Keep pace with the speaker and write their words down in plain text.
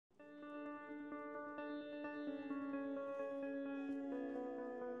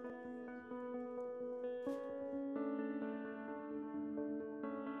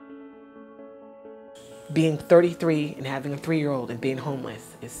being 33 and having a 3-year-old and being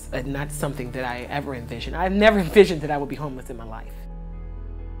homeless is not something that I ever envisioned. I've never envisioned that I would be homeless in my life.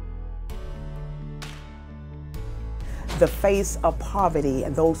 The face of poverty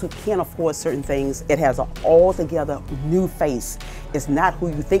and those who can't afford certain things, it has an altogether new face. It's not who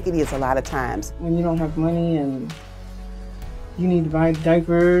you think it is a lot of times. When you don't have money and you need to buy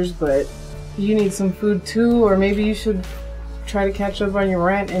diapers, but you need some food too, or maybe you should try to catch up on your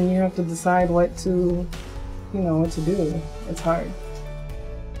rent and you have to decide what to do. It's hard.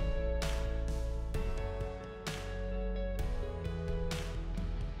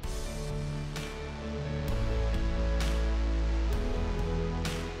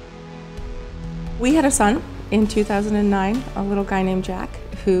 We had a son in 2009, a little guy named Jack,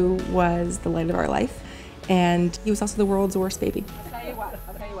 who was the light of our life, and he was also the world's worst baby. I'll tell you what,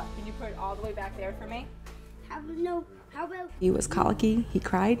 can you put it all the way back there for me? How about? He was colicky, he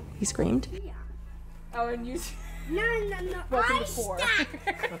cried, he screamed. Yeah. Oh, and you... No.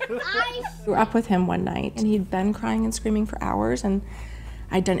 We were up with him one night, and he'd been crying and screaming for hours, and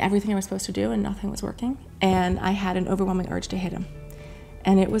I'd done everything I was supposed to do, and nothing was working, and I had an overwhelming urge to hit him.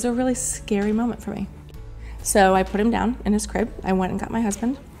 And it was a really scary moment for me. So I put him down in his crib. I went and got my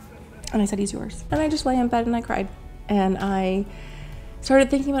husband, and I said, he's yours. And I just lay in bed and I cried. And I started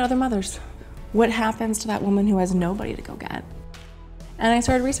thinking about other mothers. What happens to that woman who has nobody to go get? And I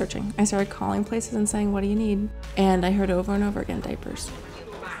started researching. I started calling places and saying, what do you need? And I heard over and over again, diapers.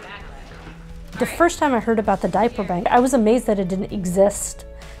 The first time I heard about the Diaper Bank, I was amazed that it didn't exist,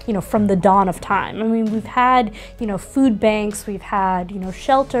 from the dawn of time. I mean, we've had, food banks, we've had,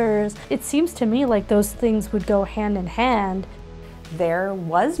 shelters. It seems to me like those things would go hand in hand. There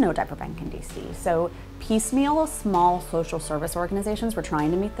was no diaper bank in DC, so piecemeal, small social service organizations were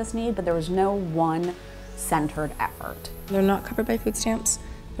trying to meet this need, but there was no one centered effort. They're not covered by food stamps,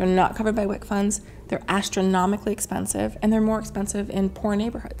 they're not covered by WIC funds, they're astronomically expensive, and they're more expensive in poor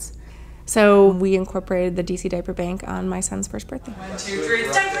neighborhoods. So we incorporated the DC Diaper Bank on my son's first birthday. 1, 2, 3,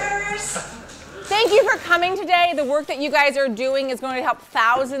 diapers! Thank you for coming today. The work that you guys are doing is going to help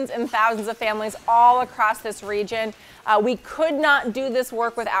thousands and thousands of families all across this region. We could not do this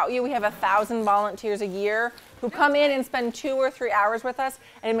work without you. We have 1,000 volunteers a year who come in and spend 2 or 3 hours with us,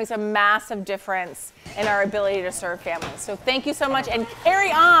 and it makes a massive difference in our ability to serve families. So thank you so much, and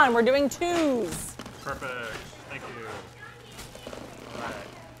carry on. We're doing 2s. Perfect. Thank you. All right.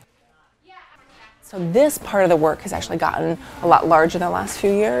 So this part of the work has actually gotten a lot larger in the last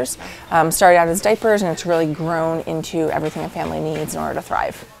few years. Started out as diapers, and it's really grown into everything a family needs in order to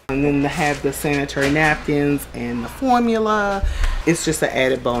thrive. And then to have the sanitary napkins and the formula, it's just an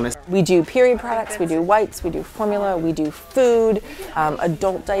added bonus. We do period products, we do wipes, we do formula, we do food,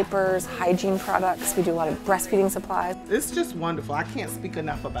 adult diapers, hygiene products, we do a lot of breastfeeding supplies. It's just wonderful. I can't speak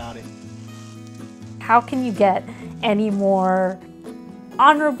enough about it. How can you get any more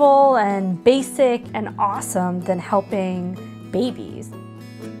honorable and basic and awesome than helping babies?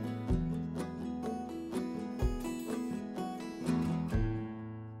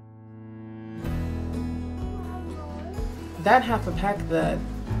 That half a pack that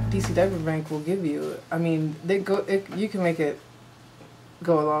DC Diaper Bank will give you, I mean, you can make it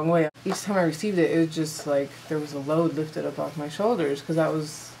go a long way. Each time I received it, it was just like there was a load lifted up off my shoulders, because that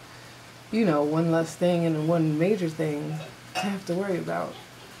was, one less thing and one major thing to have to worry about.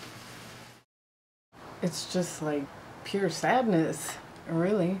 It's just like pure sadness,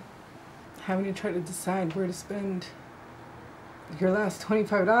 really. Having to try to decide where to spend your last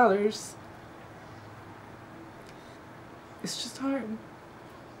 $25. It's just hard.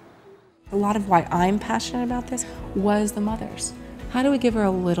 A lot of why I'm passionate about this was the mothers. How do we give her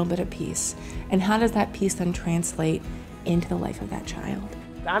a little bit of peace? And how does that peace then translate into the life of that child?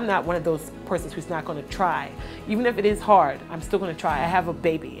 I'm not one of those persons who's not going to try. Even if it is hard, I'm still going to try. I have a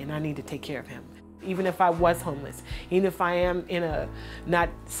baby and I need to take care of him. Even if I was homeless, even if I am in a not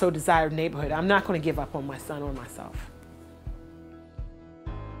so desired neighborhood, I'm not going to give up on my son or myself.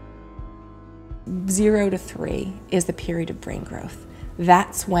 0 to 3 is the period of brain growth.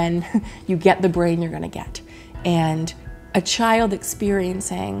 That's when you get the brain you're going to get. And a child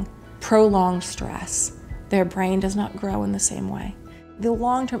experiencing prolonged stress, their brain does not grow in the same way. The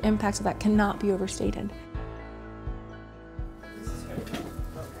long-term impacts of that cannot be overstated.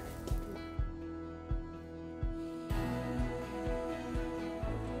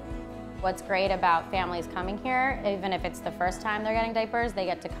 What's great about families coming here, even if it's the first time they're getting diapers, they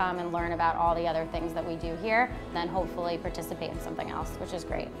get to come and learn about all the other things that we do here, then hopefully participate in something else, which is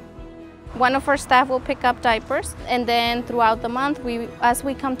great. One of our staff will pick up diapers, and then throughout the month, as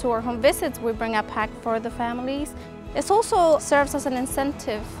we come to our home visits, we bring a pack for the families. It also serves as an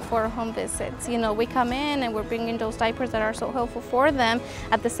incentive for home visits. You know, we come in and we're bringing those diapers that are so helpful for them.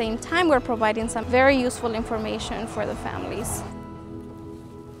 At the same time, we're providing some very useful information for the families.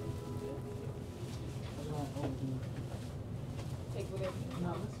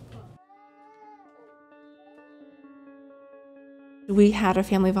 We had a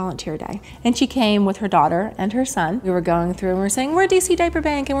family volunteer day, and she came with her daughter and her son. We were going through and we were saying, we're DC Diaper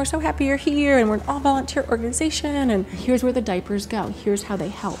Bank and we're so happy you're here and we're an all-volunteer organization and here's where the diapers go, here's how they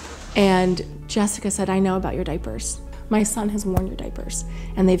help. And Jessica said, I know about your diapers. My son has worn your diapers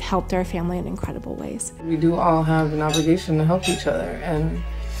and they've helped our family in incredible ways. We do all have an obligation to help each other, and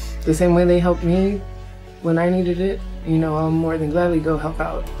the same way they helped me when I needed it, you know, I'll more than gladly go help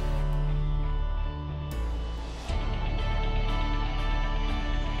out.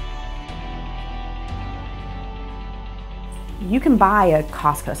 You can buy a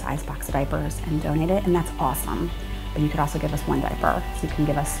Costco-sized box of diapers and donate it, and that's awesome. But you could also give us one diaper. So you can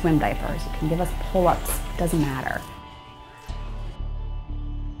give us swim diapers, you can give us pull-ups, it doesn't matter.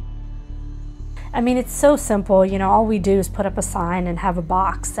 I mean, it's so simple. You know, all we do is put up a sign and have a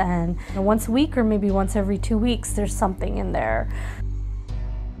box, and you know, once a week or maybe once every 2 weeks, there's something in there.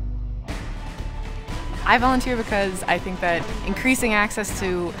 I volunteer because I think that increasing access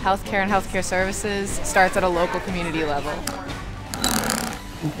to healthcare and healthcare services starts at a local community level.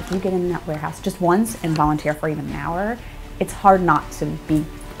 If you get in that warehouse just once and volunteer for even an hour, it's hard not to be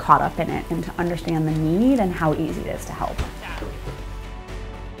caught up in it and to understand the need and how easy it is to help.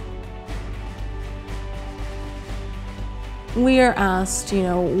 We are asked, you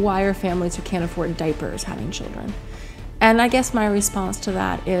know, why are families who can't afford diapers having children? And I guess my response to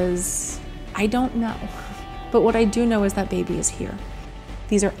that is, I don't know. But what I do know is that baby is here.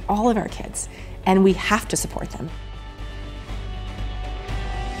 These are all of our kids, and we have to support them.